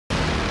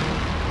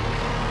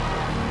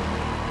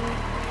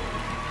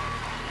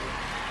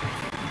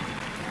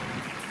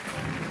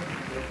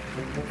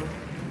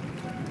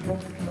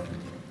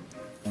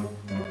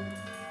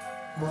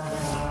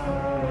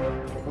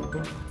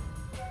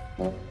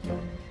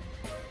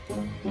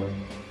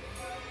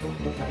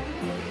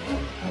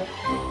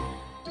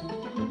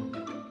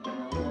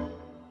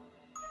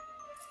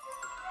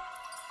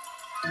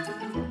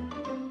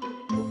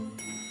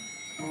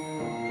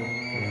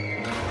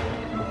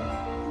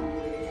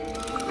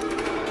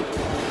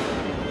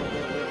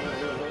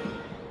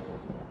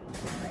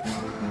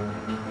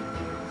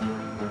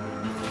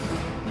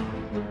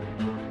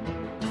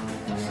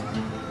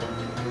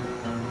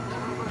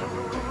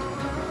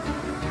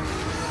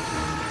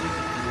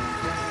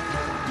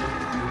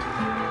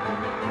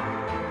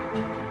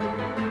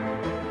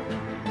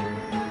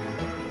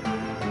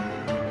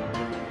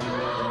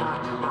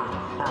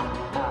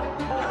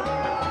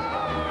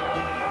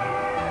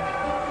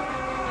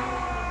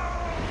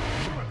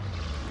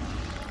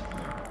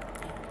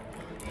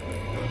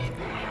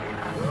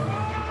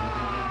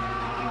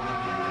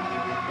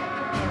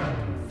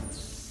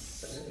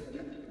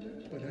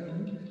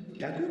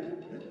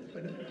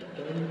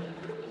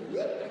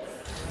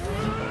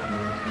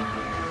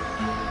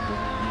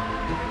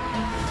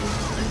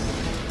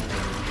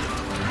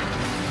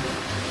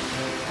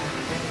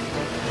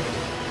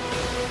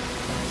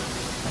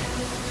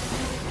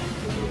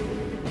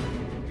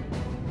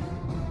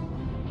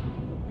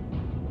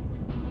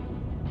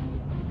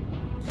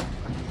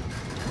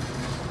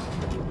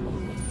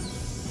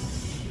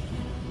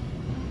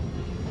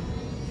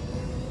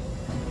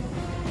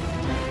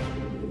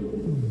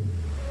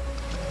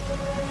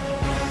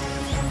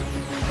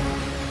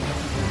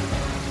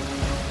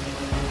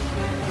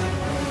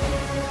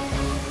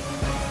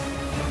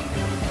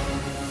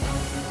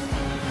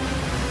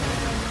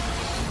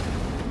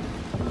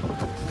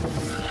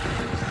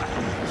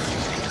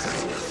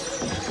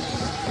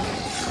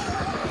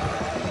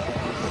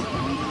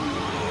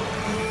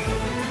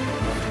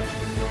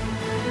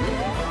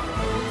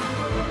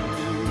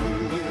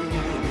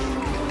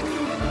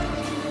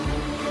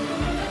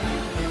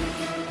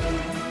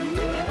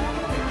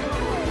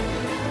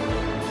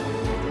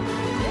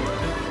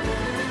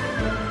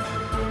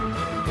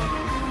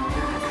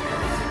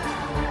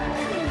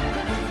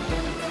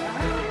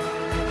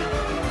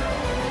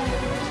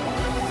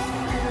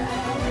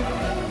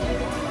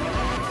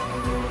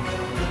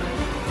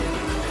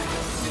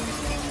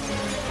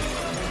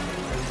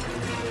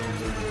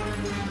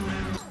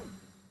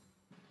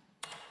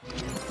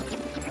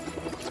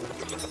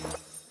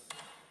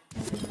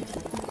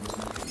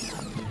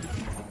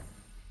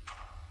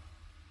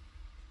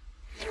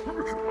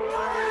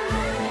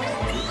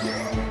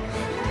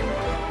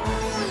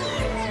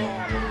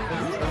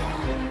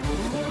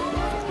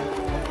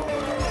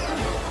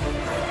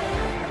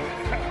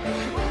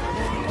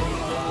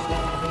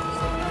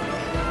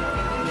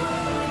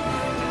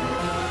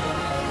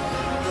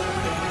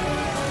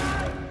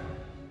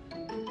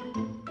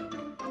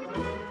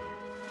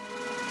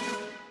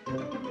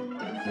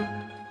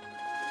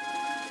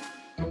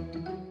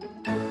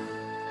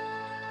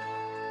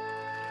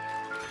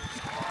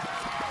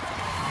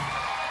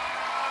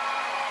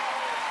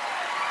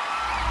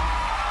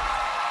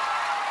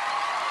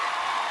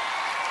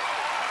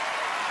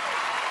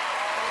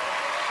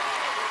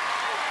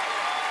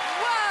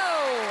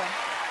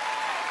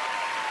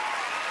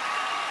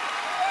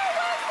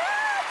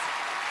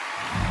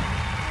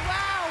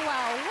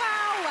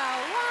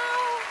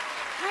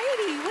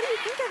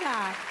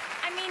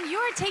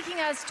Taking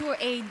us to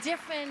a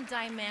different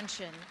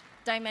dimension.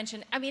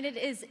 I mean, it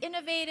is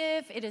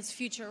innovative, it is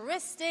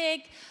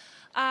futuristic.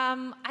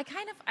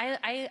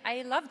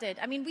 I loved it.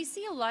 I mean, we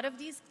see a lot of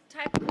these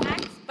type of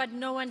acts, but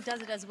no one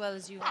does it as well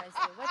as you guys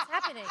do. What's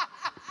happening?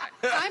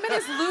 Simon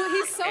is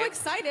he's so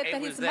excited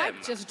that his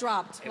mic just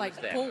dropped. Like,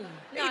 boom.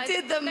 No, he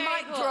did the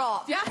mic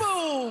drop. Yes.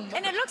 Boom.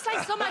 And it looks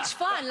like so much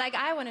fun. Like,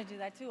 I want to do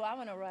that too. I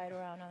want to ride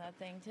around on that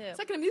thing too. It's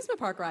like an amusement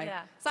park ride.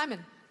 Yeah.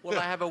 Simon. Well,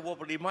 I have a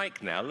wobbly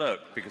mic now,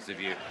 look, because of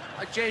you.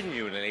 I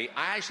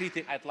actually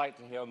think I'd like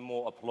to hear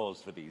more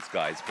applause for these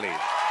guys, please.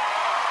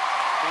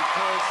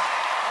 Because,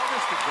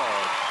 honest to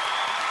God,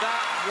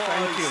 that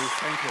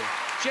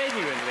was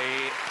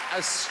genuinely,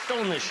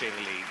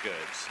 astonishingly good.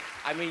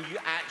 I mean, you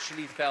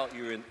actually felt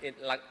you were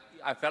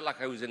I felt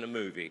like I was in a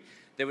movie.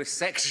 There were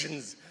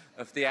sections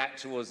of the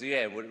act towards the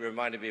end where it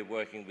reminded me of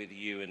working with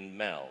you and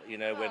Mel. You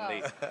know, when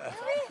Really?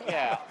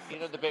 yeah, you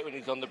know the bit when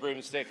he's on the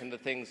broomstick and the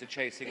things are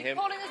chasing him?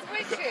 Calling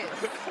us witches.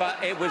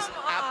 But it was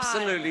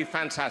absolutely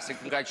fantastic.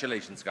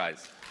 Congratulations,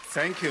 guys.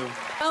 Thank you.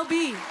 Mel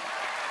B. So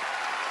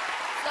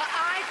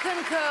I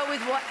concur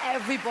with what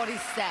everybody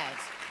said.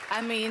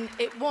 I mean,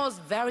 it was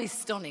very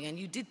stunning, and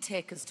you did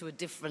take us to a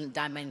different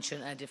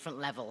dimension, a different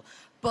level.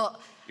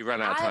 But you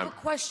ran out of time. I have a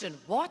question.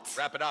 What?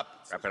 Wrap it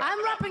up. Wrap it up.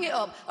 I'm wrapping it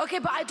up. Okay,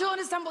 but I don't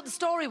understand what the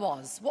story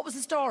was. What was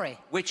the story?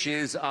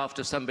 Witches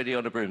after somebody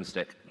on a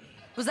broomstick.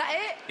 Was that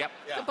it? Yep.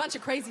 It's a bunch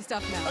of crazy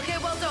stuff now. Okay,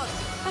 well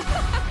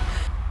done.